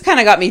it just kind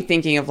of got me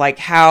thinking of like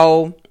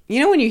how,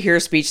 when you hear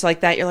a speech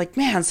like that, you're like,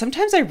 man,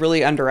 sometimes I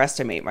really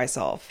underestimate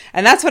myself.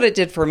 And that's what it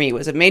did for me,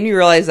 was it made me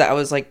realize that I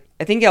was like,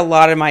 I think a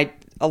lot of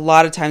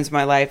times in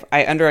my life,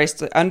 I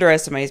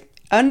underestimate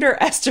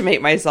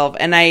myself,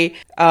 and I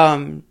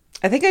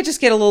think I just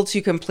get a little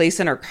too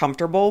complacent or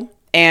comfortable,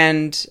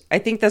 and I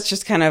think that's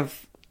just kind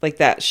of like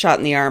that shot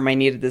in the arm I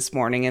needed this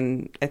morning.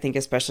 And I think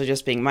especially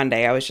just being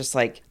Monday, I was just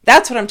like,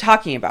 that's what I'm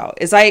talking about,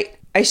 is I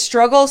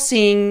struggle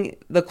seeing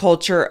the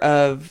culture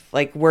of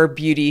like where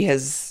beauty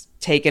has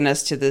taken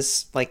us to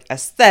this like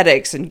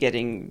aesthetics and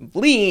getting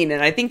lean,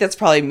 and I think that's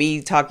probably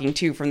me talking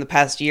too from the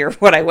past year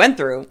of what I went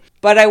through.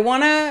 But I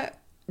want to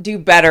do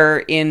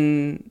better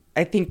in,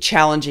 I think,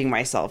 challenging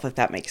myself, if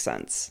that makes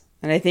sense.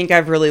 And I think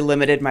I've really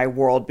limited my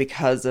world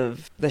because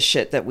of the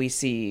shit that we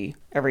see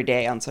every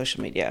day on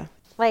social media.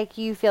 Like,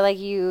 you feel like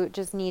you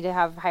just need to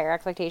have higher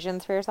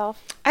expectations for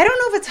yourself? I don't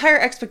know if it's higher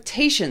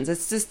expectations.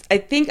 It's just, I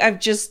think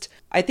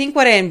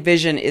what I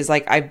envision is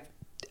like,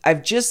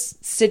 I've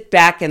just sit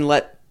back and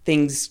let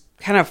things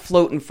kind of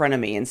float in front of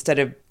me, instead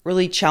of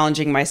really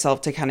challenging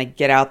myself to kind of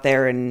get out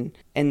there and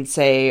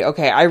say,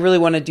 okay, I really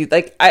want to do,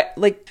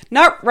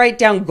 not write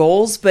down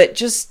goals, but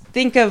just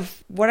think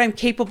of what I'm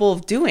capable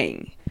of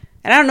doing.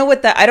 And I don't know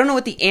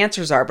what the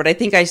answers are, but I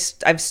think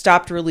I've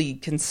stopped really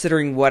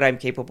considering what I'm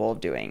capable of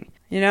doing.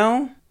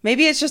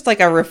 Maybe it's just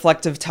like a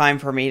reflective time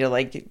for me to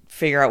like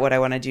figure out what I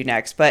want to do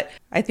next. But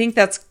I think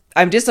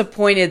I'm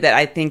disappointed that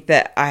I think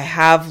that I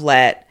have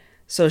let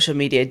social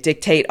media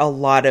dictate a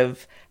lot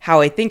of how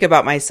I think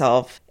about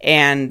myself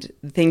and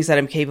the things that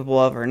I'm capable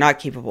of or not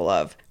capable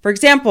of. For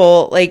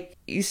example, like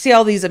you see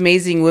all these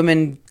amazing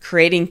women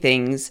creating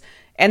things,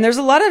 and there's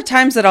a lot of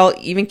times that I'll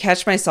even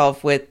catch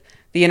myself with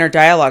the inner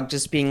dialogue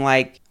just being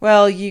like,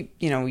 well, you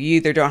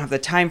either don't have the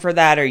time for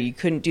that or you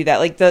couldn't do that.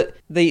 Like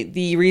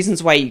the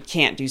reasons why you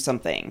can't do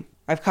something.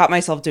 I've caught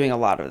myself doing a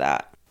lot of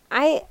that.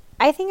 I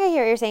think I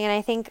hear what you're saying, and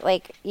I think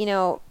like,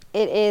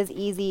 it is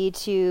easy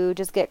to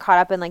just get caught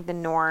up in like the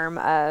norm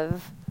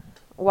of,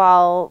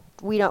 well,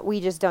 we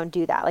just don't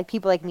do that. Like,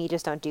 people like me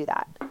just don't do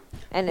that.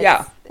 And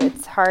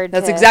it's hard.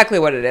 That's exactly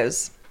what it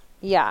is.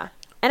 Yeah.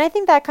 And I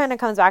think that kind of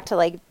comes back to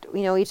like,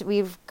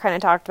 we've kind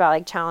of talked about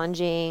like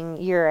challenging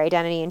your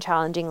identity and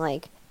challenging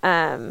like,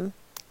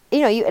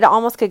 it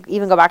almost could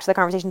even go back to the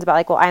conversations about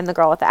like, well, I'm the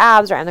girl with the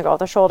abs or I'm the girl with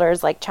the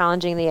shoulders, like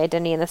challenging the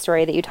identity and the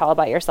story that you tell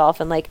about yourself.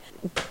 And like,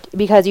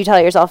 because you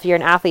tell yourself you're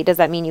an athlete, does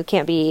that mean you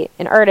can't be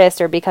an artist?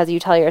 Or because you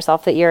tell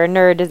yourself that you're a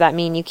nerd, does that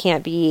mean you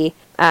can't be,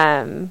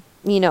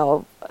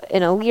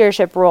 in a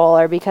leadership role?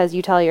 Or because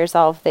you tell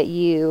yourself that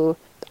you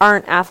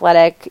aren't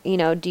athletic,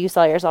 do you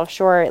sell yourself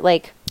short?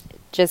 Like,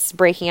 just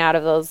breaking out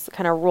of those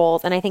kind of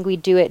roles. And I think we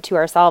do it to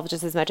ourselves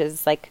just as much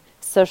as like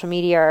social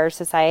media or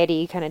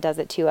society kind of does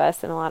it to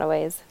us in a lot of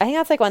ways. I think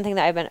that's like one thing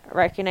that I've been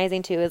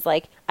recognizing too is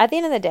like at the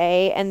end of the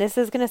day, and this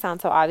is going to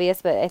sound so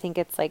obvious, but I think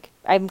it's like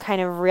I'm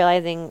kind of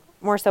realizing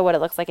more so what it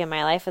looks like in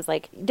my life is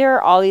like there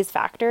are all these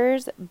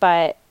factors,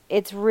 but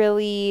it's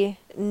really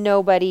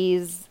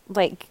nobody's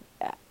like,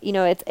 you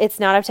know, it's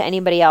not up to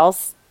anybody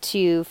else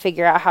to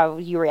figure out how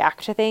you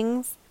react to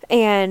things.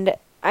 And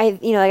I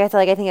feel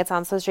like I think it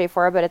sounds so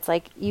straightforward, but it's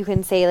like you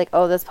can say like,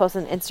 oh, this post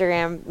on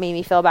Instagram made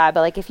me feel bad. But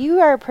like if you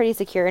are pretty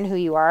secure in who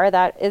you are,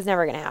 that is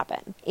never going to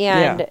happen.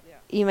 And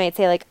you might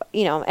say like,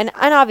 you know, and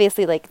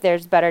obviously like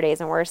there's better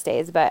days and worse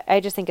days. But I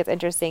just think it's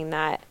interesting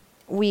that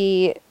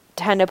we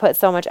tend to put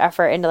so much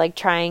effort into like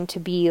trying to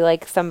be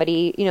like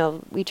somebody, you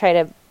know, we try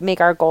to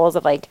make our goals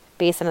of like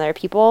based on other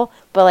people.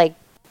 But like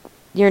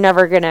you're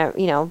never going to,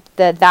 you know,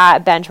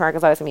 that benchmark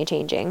is always going to be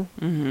changing.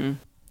 Mm-hmm.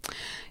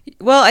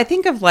 Well, I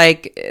think of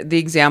like the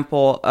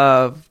example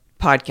of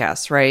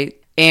podcasts, right?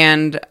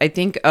 And I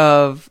think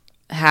of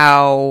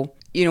how,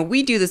 you know,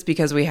 we do this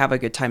because we have a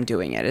good time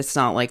doing it. It's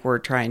not like we're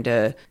trying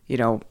to, you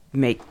know,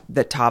 make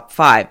the top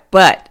 5.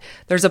 But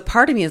there's a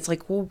part of me that's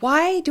like, well,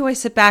 why do I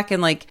sit back and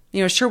like,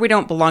 you know, sure, we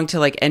don't belong to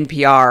like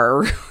NPR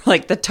or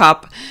like the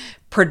top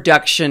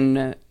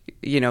production,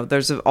 you know,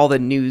 there's all the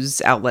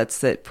news outlets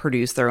that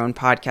produce their own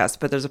podcasts.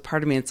 But there's a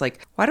part of me that's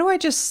like,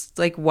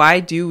 why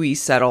do we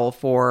settle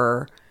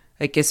for...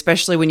 Like,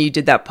 especially when you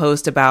did that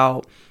post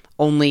about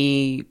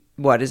only,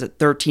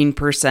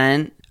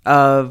 13%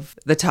 of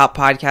the top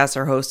podcasts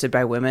are hosted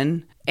by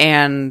women.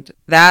 And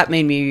that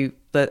made me,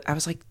 I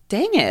was like,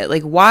 dang it.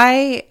 Like,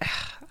 why?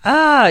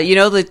 You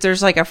know, like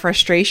there's like a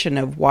frustration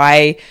of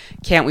why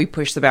can't we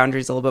push the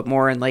boundaries a little bit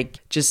more and like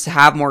just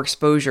have more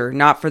exposure,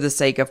 not for the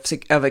sake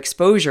of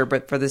exposure,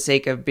 but for the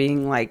sake of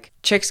being like,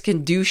 chicks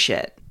can do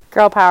shit.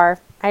 Girl power.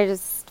 I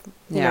just,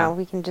 you know,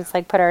 we can just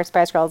like put our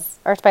Spice Girls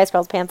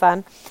pants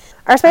on.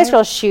 Our Spice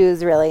Girls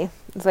shoes, really,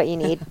 is what you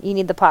need. You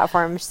need the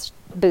platforms,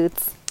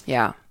 boots.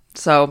 Yeah.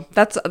 So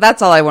that's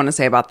all I want to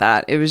say about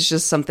that. It was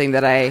just something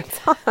that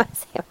That's all I want to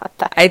say about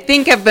that. I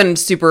think I've been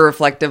super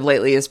reflective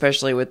lately,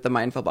 especially with the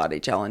Mindful Body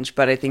Challenge.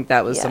 But I think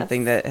that was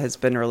something that has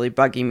been really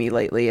bugging me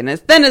lately. And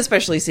then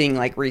especially seeing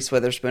like Reese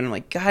Witherspoon, I'm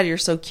like, God, you're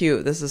so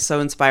cute. This is so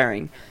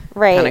inspiring.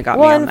 Right. Kind of got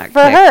me on that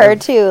for her,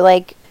 too,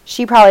 like,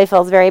 she probably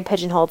feels very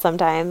pigeonholed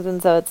sometimes.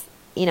 And so it's,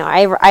 you know,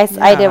 I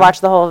did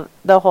watch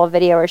the whole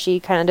video where she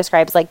kind of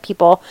describes like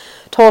people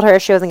told her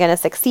she wasn't going to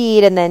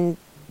succeed, and then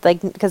like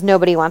because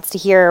nobody wants to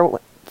hear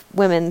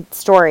women's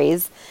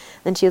stories,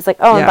 then she was like,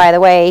 oh, and by the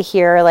way,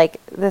 here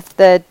like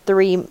the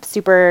 3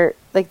 super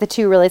like the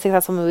 2 really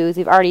successful movies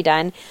we've already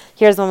done.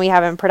 Here's one we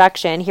have in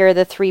production. Here are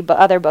the 3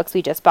 other books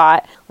we just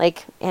bought.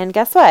 Like, and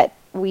guess what?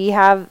 We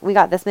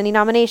got this many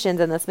nominations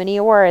and this many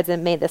awards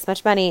and made this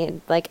much money.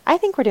 And, like, I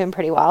think we're doing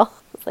pretty well.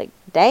 It's like,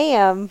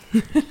 damn.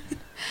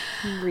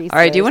 All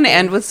right, do you want to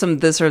end with some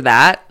this or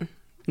that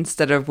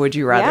instead of would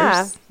you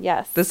rathers? Yeah,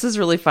 yes. This is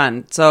really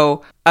fun.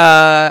 So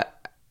I'm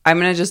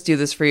going to just do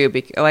this for you.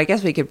 I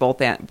guess we could both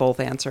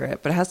answer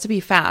it, but it has to be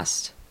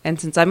fast.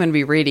 And since I'm going to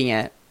be reading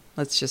it,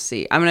 let's just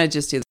see. I'm going to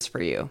just do this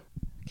for you.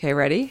 Okay,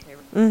 ready?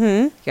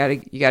 Mm-hmm.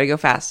 You gotta go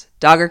fast.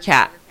 Dog or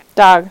cat?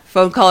 Dog.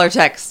 Phone call or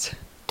text?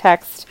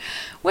 Text.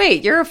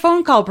 Wait, you're a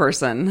phone call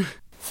person.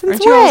 Since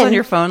Aren't you always on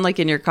your phone, like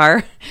in your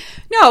car?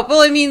 No,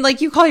 well, I mean, like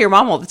you call your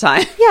mom all the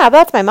time. Yeah, but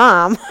that's my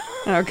mom.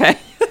 Okay.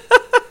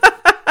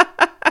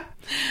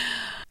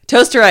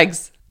 Toast or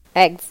eggs?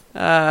 Eggs.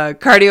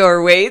 Cardio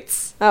or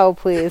weights? Oh,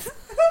 please.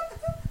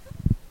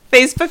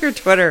 Facebook or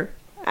Twitter?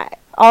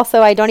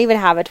 I don't even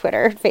have a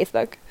Twitter.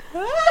 Facebook.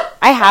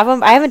 I have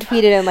them. I haven't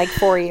tweeted in like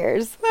 4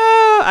 years.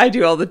 I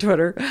do all the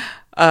Twitter.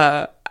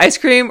 Ice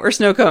cream or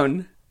snow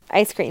cone?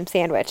 Ice cream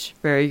sandwich.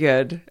 Very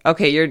good.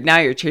 Okay,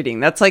 you're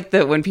cheating. That's like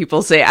when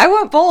people say, I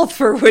want both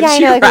for would you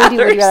rather. Yeah, I know, like would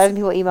you rather, and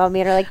people email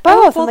me and are like,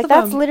 both. I'm like,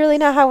 that's literally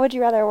not how would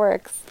you rather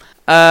works.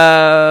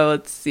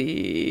 Let's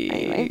see.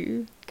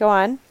 Anyway, go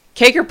on.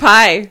 Cake or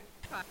pie?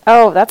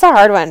 Oh, that's a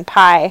hard one.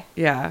 Pie.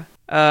 Yeah.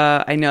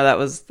 I know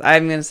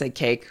I'm going to say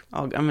cake.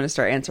 I'm going to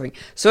start answering.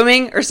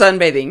 Swimming or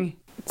sunbathing?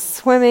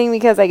 Swimming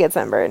because I get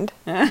sunburned.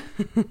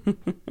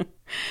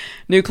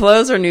 New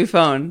clothes or new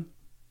phone?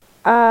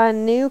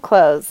 New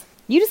clothes.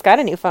 You just got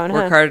a new phone,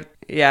 huh?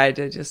 Yeah, I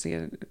did just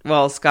get it.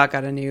 Well, Scott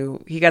got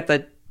he got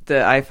the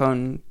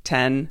iPhone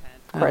 10.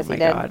 Of course he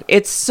did. Oh my God.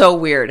 It's so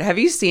weird. Have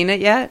you seen it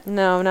yet?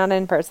 No, not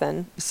in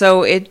person.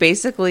 So it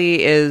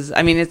basically is,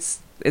 I mean, it's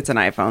an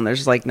iPhone.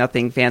 There's like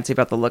nothing fancy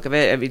about the look of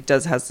it. I mean, it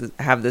does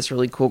have this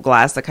really cool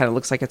glass that kind of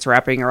looks like it's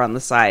wrapping around the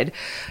side.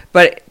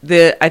 But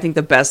I think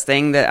the best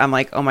thing that I'm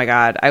like, oh my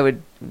God,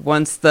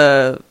 once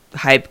the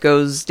hype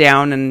goes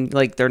down and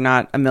like they're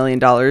not $1 million,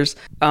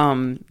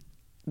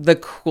 the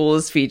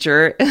coolest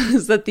feature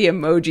is that the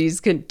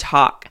emojis can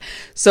talk.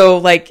 So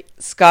like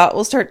Scott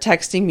will start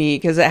texting me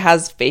because it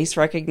has face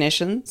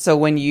recognition. So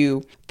when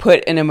you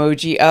put an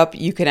emoji up,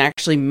 you can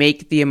actually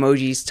make the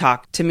emojis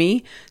talk to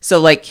me. So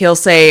like he'll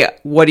say,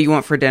 what do you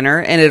want for dinner?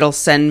 And it'll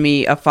send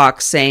me a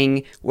fox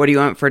saying, what do you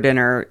want for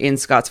dinner in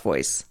Scott's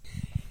voice.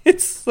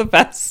 It's the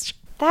best.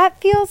 That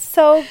feels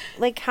so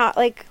like how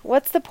like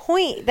what's the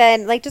point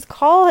then? Like just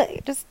call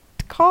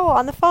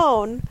on the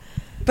phone.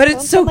 But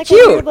it's so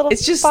cute.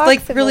 It's just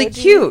like really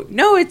cute.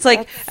 No, it's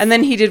like, and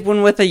then he did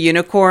one with a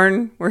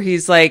unicorn where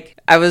he's like,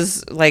 I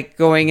was like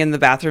going in the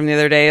bathroom the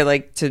other day,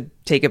 like to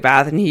take a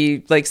bath, and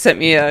he like sent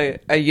me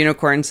a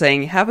unicorn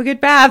saying, "Have a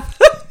good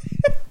bath."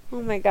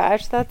 Oh my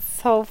gosh, that's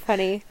so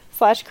funny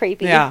 /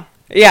 creepy. Yeah.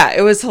 Yeah,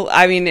 it was,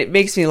 I mean, it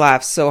makes me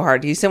laugh so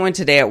hard. He sent one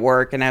today at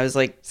work, and I was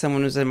like,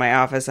 someone was in my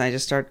office, and I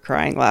just started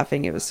crying,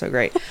 laughing. It was so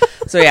great.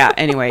 So yeah,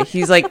 anyway,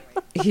 he's the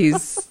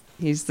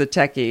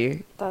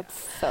techie. That's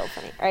so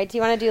funny. All right, do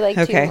you want to do like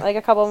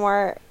a couple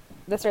more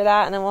this or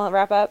that, and then we'll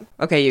wrap up?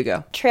 Okay, you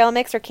go. Trail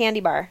mix or candy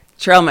bar?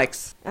 Trail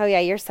mix. Oh yeah,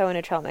 you're so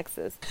into trail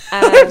mixes.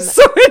 I'm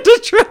so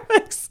into trail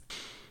mix.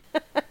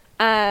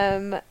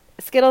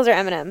 Skittles or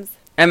M&Ms?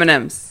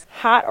 M&Ms.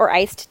 Hot or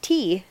iced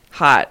tea?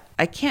 Hot.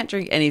 I can't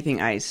drink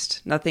anything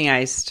iced. Nothing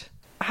iced.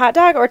 Hot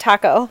dog or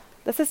taco?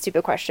 That's a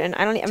stupid question.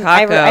 I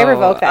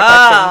revoke that question.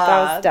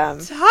 That was dumb.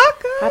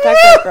 Taco. Hot dogs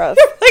are gross.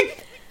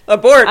 Like,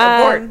 abort.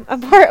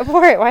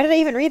 Why did I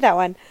even read that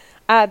one?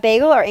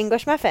 Bagel or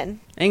English muffin?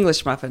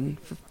 English muffin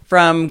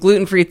from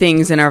gluten-free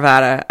things in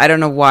Arvada. I don't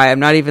know why. I'm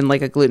not even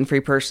like a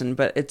gluten-free person,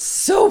 but it's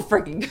so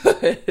freaking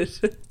good.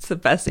 It's the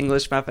best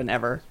English muffin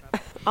ever.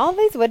 All of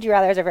these would you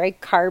rathers are very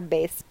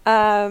carb-based.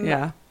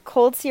 Yeah.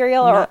 Cold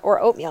cereal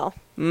or oatmeal?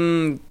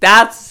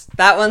 That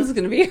one's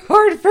gonna be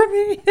hard for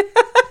me.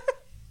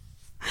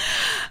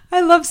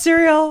 I love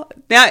cereal.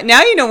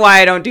 Now you know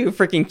why I don't do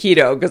freaking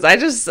keto, because I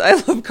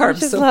love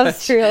carbs so much.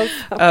 Cereal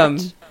so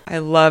much. I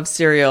love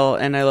cereal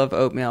and I love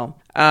oatmeal.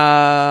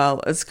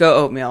 Let's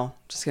go oatmeal.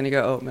 Just gonna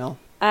go oatmeal.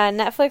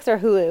 Netflix or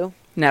Hulu?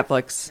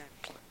 Netflix.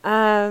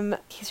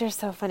 These are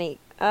so funny.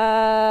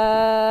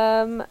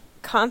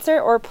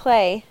 Concert or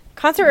play?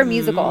 Concert or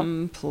musical?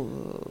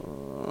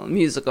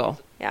 Musical.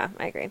 Yeah,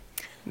 I agree.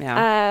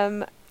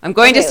 Yeah. I'm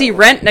going to see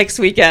Rent next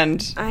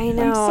weekend. I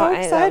know. I'm so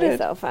excited.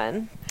 That'll be so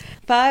fun.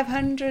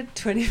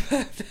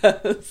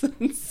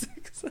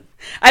 525,006.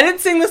 I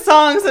didn't sing the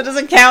song, so it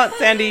doesn't count,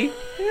 Sandy.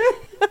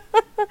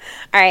 All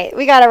right,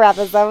 we gotta wrap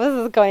this up. This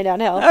is going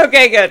downhill.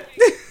 Okay, good.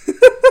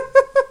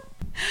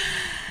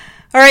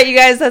 All right, you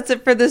guys, that's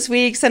it for this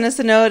week. Send us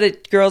a note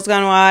at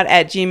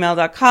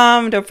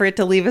girlsgonewad@gmail.com. Don't forget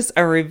to leave us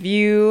a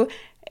review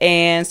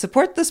and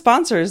support the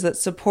sponsors that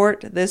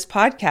support this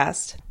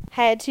podcast.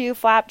 Head to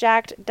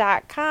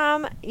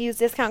flapjacked.com. Use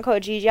discount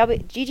code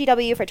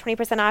GGW for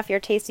 20% off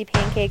your tasty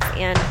pancakes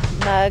and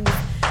mug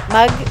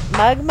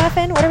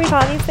muffin. What are we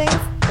calling these things?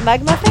 A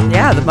mug muffin?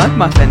 Yeah, the mug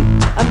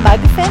muffin. A mug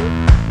fin?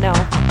 No,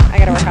 I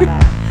gotta work on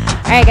that.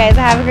 All right, guys,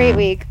 have a great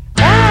week.